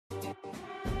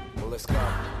let's go.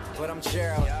 But I'm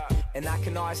Gerald, and I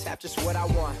can always have just what I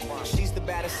want. She's the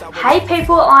baddest. Hey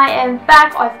people, I am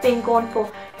back. I've been gone for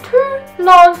too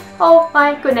long. Oh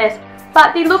my goodness.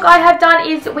 But the look I have done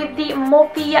is with the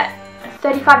Morphe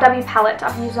 35w palette.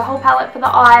 I've used the whole palette for the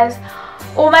eyes.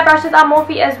 All my brushes are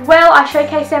Morphe as well. I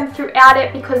showcase them throughout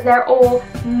it because they're all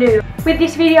new. With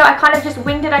this video, I kind of just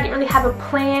winged it. I didn't really have a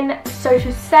plan, so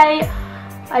to say.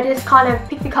 I just kind of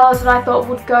picked the colours that I thought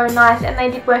would go nice, and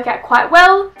they did work out quite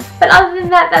well. But other than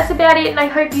that, that's about it, and I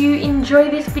hope you enjoy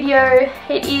this video.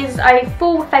 It is a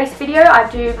full face video. I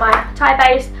do my entire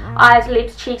face, eyes,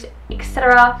 lips, cheeks,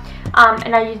 etc.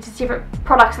 And I use different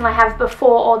products than I have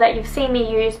before or that you've seen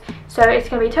me use. So it's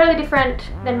going to be totally different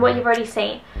than what you've already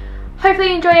seen. Hopefully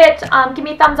you enjoy it. Give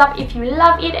me a thumbs up if you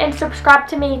love it and subscribe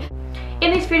to me.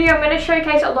 In this video, I'm going to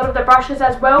showcase a lot of the brushes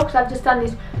as well because I've just done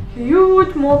this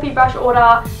huge Morphe brush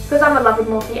order because I'm in love with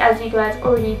Morphe, as you guys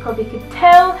already probably could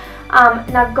tell.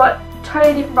 And I've got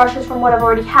totally different brushes from what I've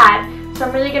already had. So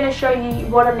I'm really going to show you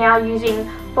what I'm now using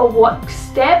for what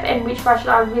step and which brushes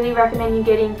I really recommend you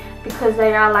getting because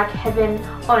they are like heaven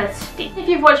on a stick. If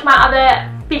you've watched my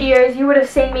other videos, you would have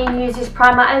seen me use this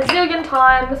primer a zillion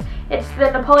times. It's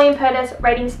the Napoleon Perdis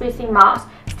Radiance Boosting Mask.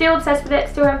 Still obsessed with it,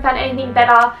 still haven't found anything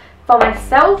better for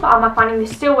myself. I'm finding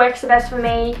this still works the best for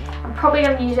me. I'm probably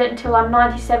going to use it until I'm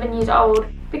 97 years old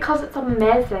because it's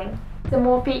amazing. The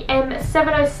Morphe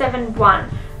M510,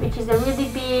 which is a really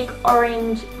big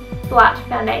orange flat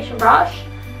foundation brush.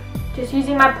 Just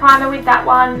using my primer with that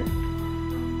one,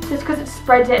 just because it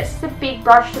spreads it. It's just a big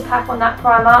brush to pack on that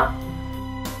primer.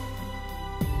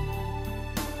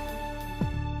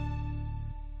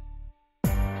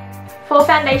 For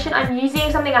foundation, I'm using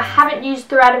something I haven't used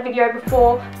throughout a video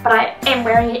before, but I am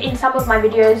wearing it in some of my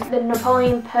videos, the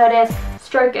Napoleon Perdis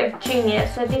Stroke of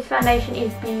Genius. So this foundation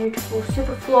is beautiful,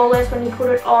 super flawless when you put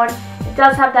it on. It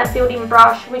does have that built-in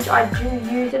brush, which I do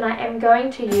use and I am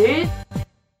going to use.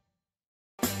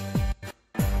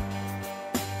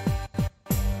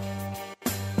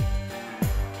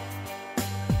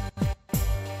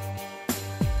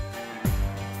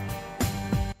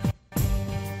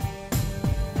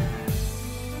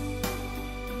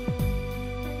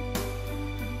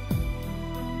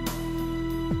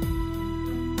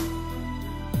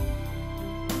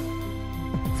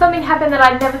 Something happened that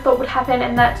I never thought would happen,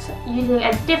 and that's using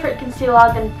a different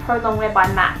concealer than Pro Longwear by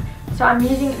MAC. So I'm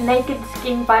using Naked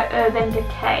Skin by Urban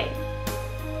Decay.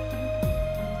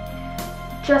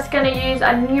 Just going to use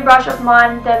a new brush of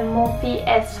mine, the Morphe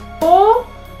S4,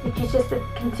 which is just a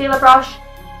concealer brush.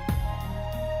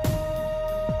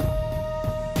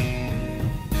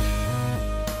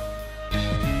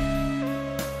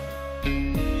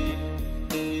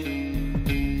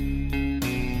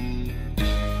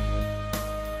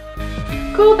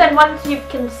 Cool, then once you've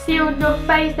concealed your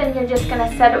face, then you're just going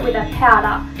to set it with a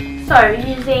powder. So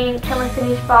using Camera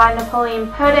Finish by Napoleon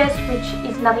Perdis,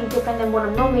 which is nothing different than what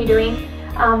I'm normally doing,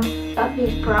 but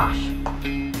this brush.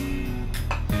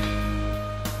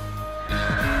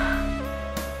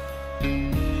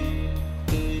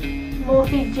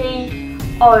 Morphe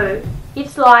G.O.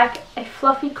 It's like a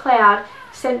fluffy cloud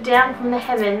sent down from the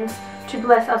heavens to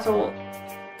bless us all.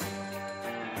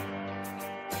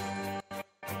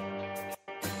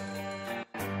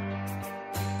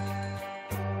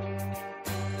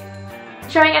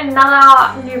 Showing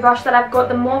another new brush that I've got,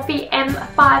 the Morphe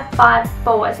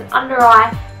M510. It's an under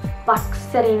eye like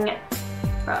setting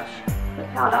brush, the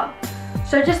powder.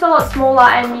 So just a lot smaller,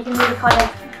 and you can really kind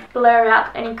of blur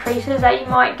out any creases that you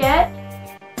might get.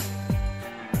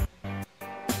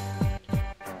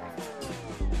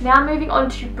 Now moving on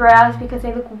to brows because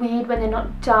they look weird when they're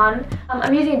not done.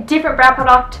 I'm using a different brow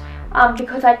product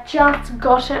because I just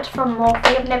got it from Morphe.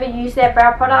 I've never used their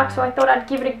brow product, so I thought I'd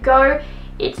give it a go.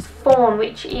 It's Fawn,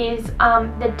 which is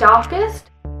the darkest.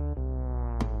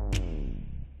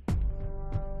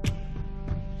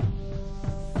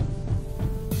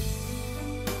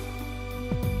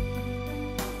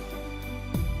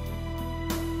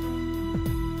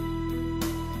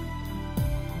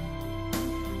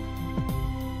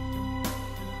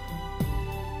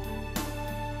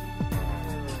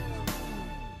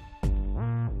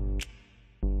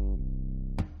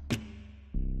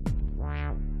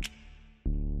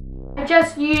 I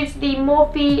just used the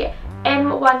Morphe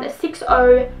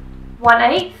M160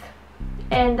 1/8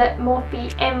 and the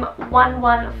Morphe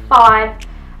M115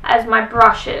 as my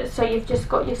brushes. So you've just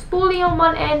got your spoolie on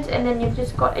one end, and then you've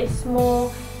just got a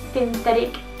small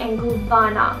synthetic angled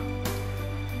liner.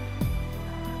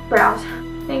 Brows.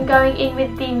 Then going in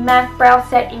with the MAC Brow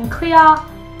Set in Clear,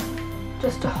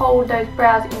 just to hold those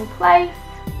brows in place.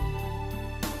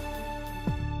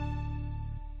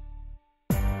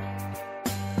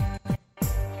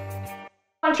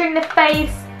 Contouring the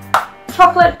face,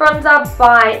 chocolate bronzer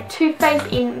by Too Faced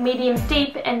in medium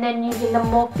deep, and then using the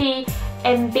Morphe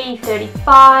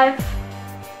MB35.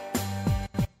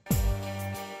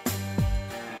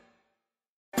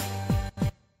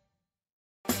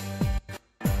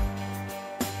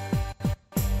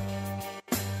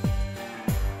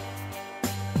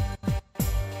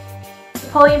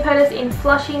 Napoleon Perdis in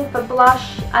Flushing for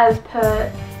blush as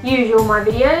per usual my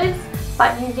videos,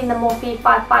 but using the Morphe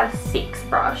 556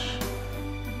 brush.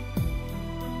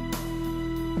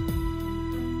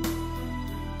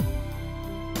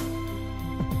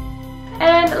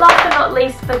 And last but not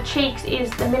least for cheeks is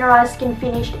the Mineralised Skin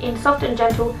Finished in Soft and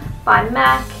Gentle by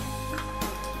MAC,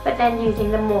 but then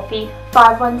using the Morphe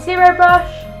 510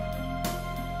 brush.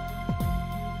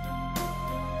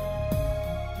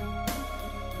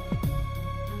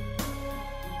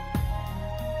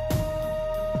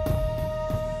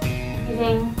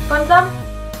 Using bronzer.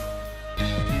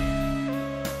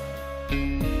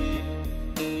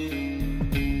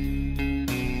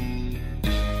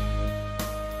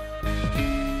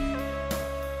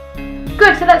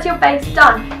 Good, so that's your base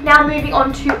done. Now moving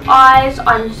on to eyes,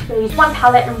 I'm just going to use one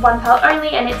palette and one palette only,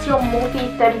 and it's your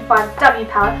Morphe 35w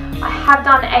palette. I have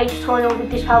done a tutorial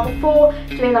with this palette before,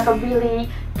 doing like a really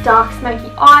dark smoky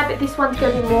eye, but this one's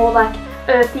going to be more like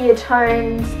earthier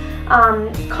tones,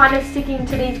 kind of sticking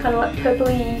to these kind of like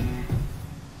purpley,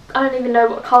 I don't even know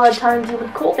what colour tones you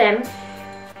would call them,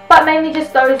 but mainly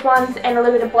just those ones and a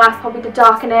little bit of black probably to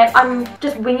darken it. I'm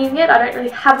just winging it, I don't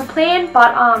really have a plan,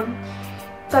 but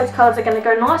those colours are going to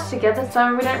go nice together,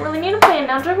 so we don't really need a plan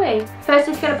now, do we? First,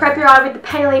 you're going to prep your eye with the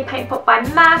Painterly Paint Pot by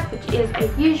MAC, which is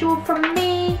as usual from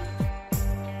me.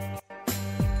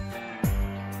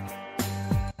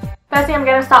 First thing I'm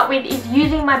going to start with is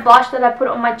using my blush that I put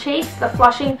on my cheeks, the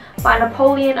Flushing by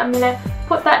Napoleon. I'm going to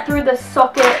put that through the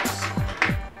socket,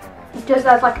 just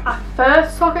as like a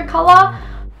first socket colour,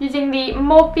 using the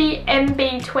Morphe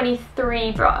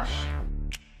MB35 brush.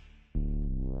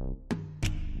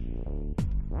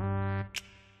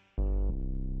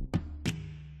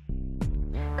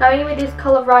 Going with this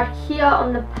colour right here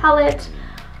on the palette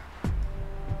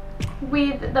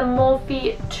with the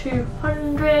Morphe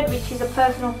 200, which is a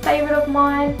personal favourite of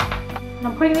mine. And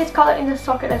I'm putting this colour in the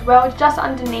socket as well, just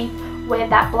underneath where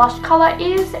that blush colour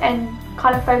is, and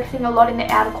kind of focusing a lot in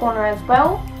the outer corner as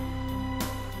well.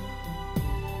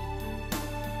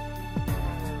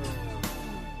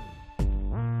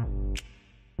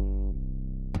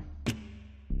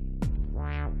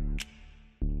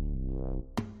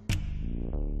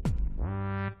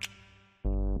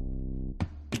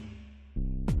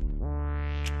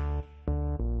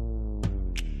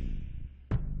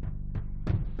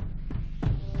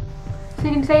 So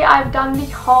you can see I've done the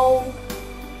whole,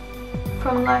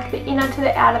 from like the inner to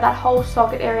the outer, that whole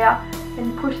socket area,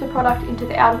 and push the product into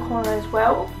the outer corner as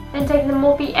well. Then taking the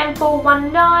Morphe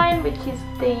M419, which is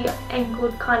the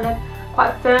angled kind of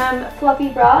quite firm fluffy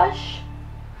brush.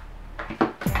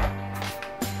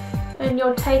 And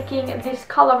you're taking this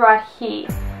colour right here.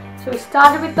 So we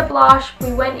started with the blush,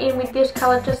 we went in with this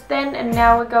colour just then, and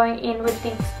now we're going in with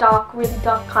this dark, really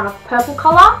dark kind of purple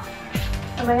colour.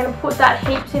 And we're going to put that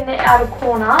heaps in the outer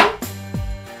corner.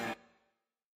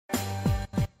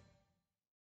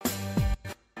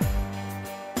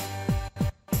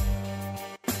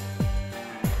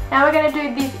 Now we're going to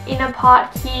do this inner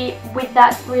part here with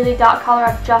that really dark colour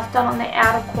I've just done on the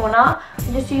outer corner.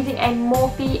 I'm just using a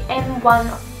Morphe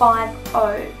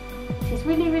M510, which is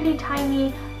really, really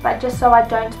tiny, but just so I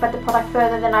don't spread the product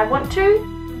further than I want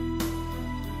to.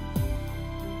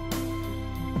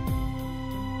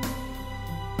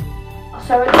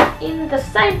 So it's in the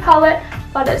same palette,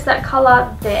 but it's that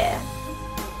colour there.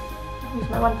 Use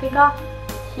my one finger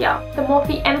here. The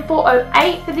Morphe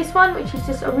M408 for this one, which is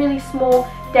just a really small,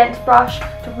 dense brush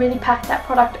to really pack that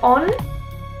product on.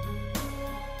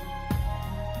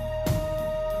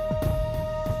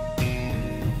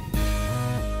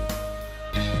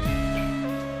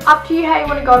 Up to you how you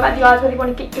want to go about the eyes, whether you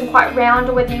want to get them quite round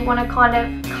or whether you want to kind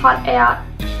of cut out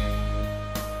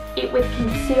it with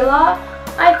concealer.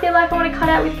 I feel like I want to cut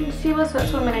out with concealer, so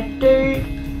that's what I'm going to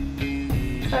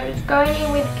do. So just going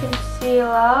in with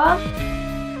concealer.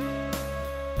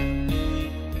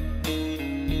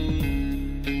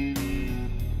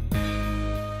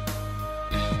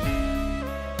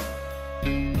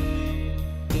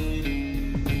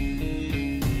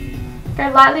 Go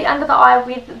lightly under the eye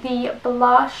with the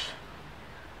blush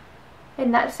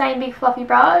in that same big fluffy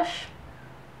brush,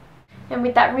 and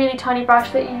with that really tiny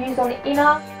brush that you use on the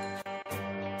inner.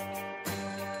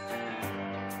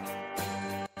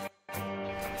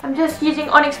 I'm just using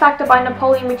Onyx Factor by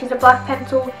Napoleon, which is a black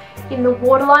pencil in the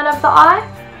waterline of the eye.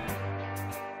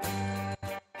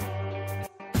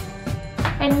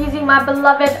 And using my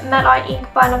beloved Matte Eye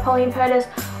Ink by Napoleon Perdis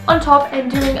on top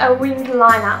and doing a winged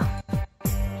liner.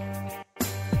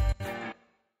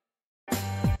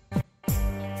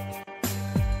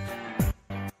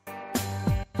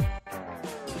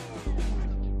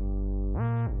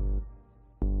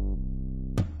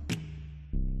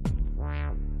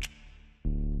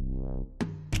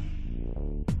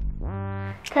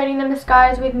 Coating the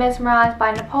mascaras with Mesmerized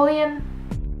by Napoleon.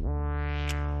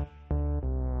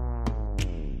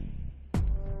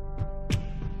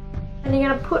 And you're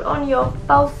going to put on your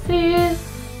falsies.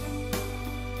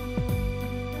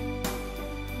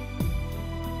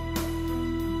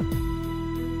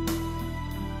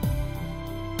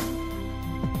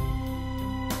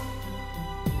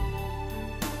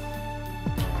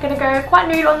 Going to go quite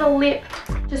nude on the lip,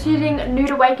 just using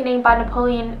Nude Awakening by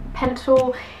Napoleon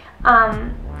pencil.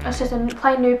 It's just a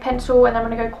plain nude pencil, and I'm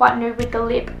going to go quite nude with the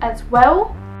lip as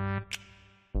well.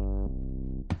 I'm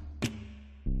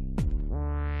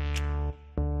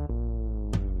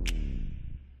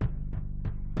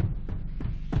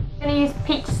going to use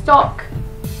Peach Stock.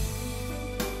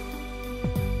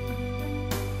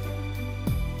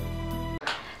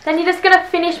 Then you're just going to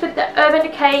finish with the Urban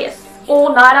Decay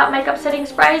All Nighter Makeup Setting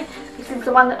Spray. This is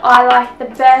the one that I like the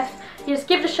best. You just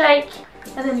give it a shake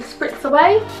and then spritz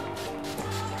away.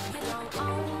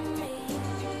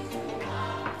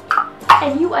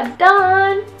 And you are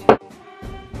done.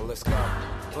 Well, let's go.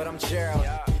 But I'm Gerald,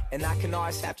 and I can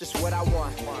always have just what I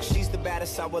want. She's the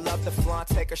baddest, I would love to flaunt.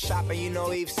 Take her shopping, you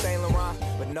know, Yves Saint Laurent.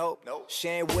 But nope, she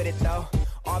ain't with it though.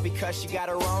 All because she got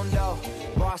her own dough.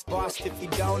 Boss, if you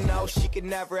don't know, she could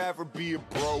never ever be a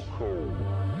broke.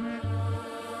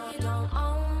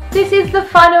 This is the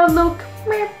final look.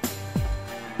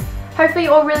 Hopefully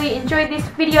you all really enjoyed this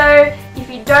video. If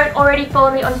you don't already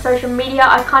follow me on social media,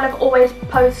 I kind of always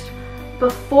post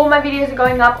before my videos are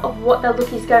going up of what the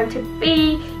look is going to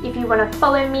be. If you want to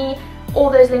follow me,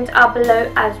 all those links are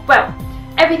below as well.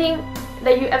 Everything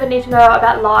that you ever need to know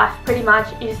about life pretty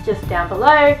much is just down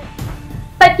below.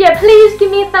 But yeah, please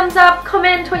give me a thumbs up,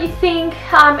 comment what you think,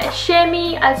 share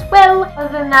me as well.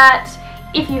 Other than that,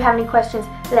 if you have any questions,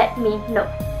 let me know.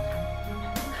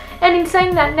 And in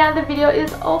saying that, now the video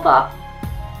is over.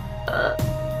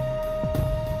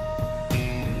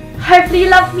 Hopefully you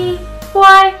love me.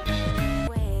 Why?